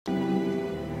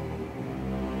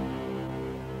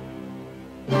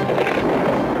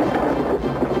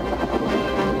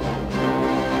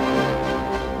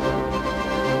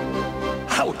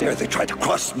dare they try to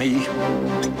cross me?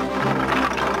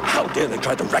 How dare they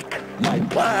try to wreck my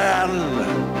plan?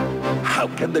 How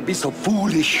can they be so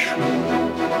foolish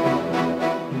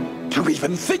to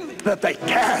even think that they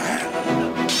can?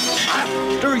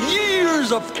 After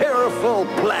years of careful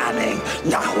planning,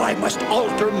 now I must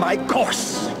alter my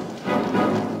course.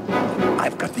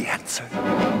 I've got the answer.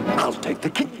 I'll take the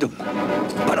kingdom,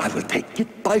 but I will take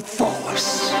it by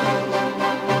force.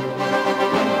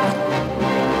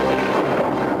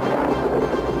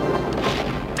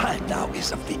 Time now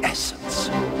is of the essence.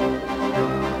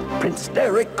 Prince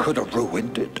Derek could have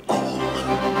ruined it all.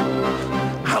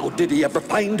 How did he ever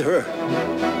find her?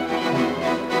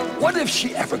 What if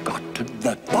she ever got to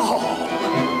that ball?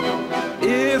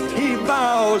 If he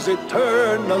vows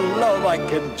eternal love, I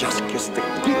can just kiss the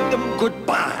kingdom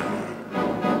goodbye.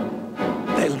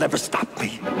 They'll never stop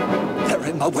me. They're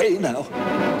in my way now,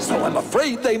 so I'm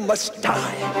afraid they must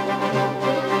die.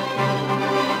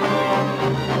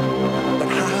 But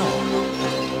how?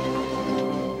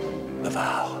 The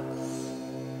vow.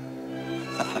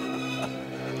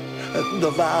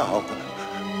 The vow.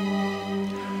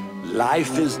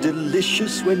 Life is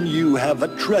delicious when you have a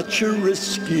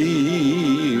treacherous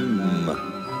scheme.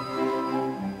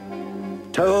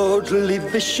 Totally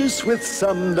vicious with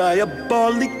some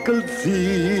diabolical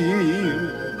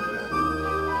theme.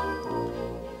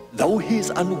 Though he's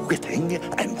unwitting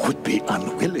and would be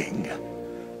unwilling,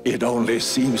 it only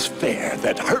seems fair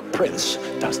that her prince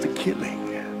does the killing.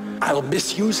 I'll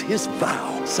misuse his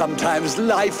vow. Sometimes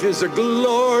life is a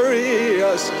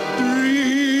glorious dream.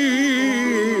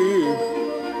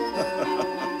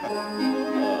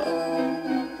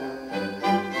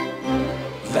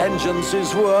 Vengeance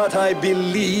is what I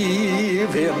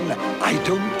believe in. I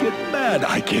don't get mad,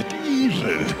 I get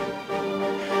even.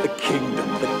 The kingdom,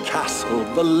 the castle,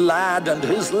 the lad and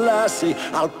his lassie,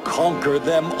 I'll conquer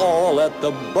them all at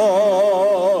the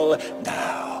ball.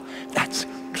 Now, that's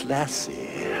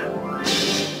classy.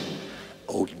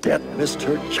 Odette missed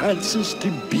her chances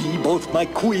to be both my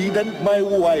queen and my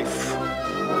wife.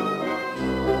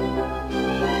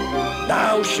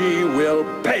 Now she will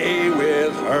pay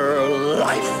with her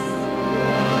life.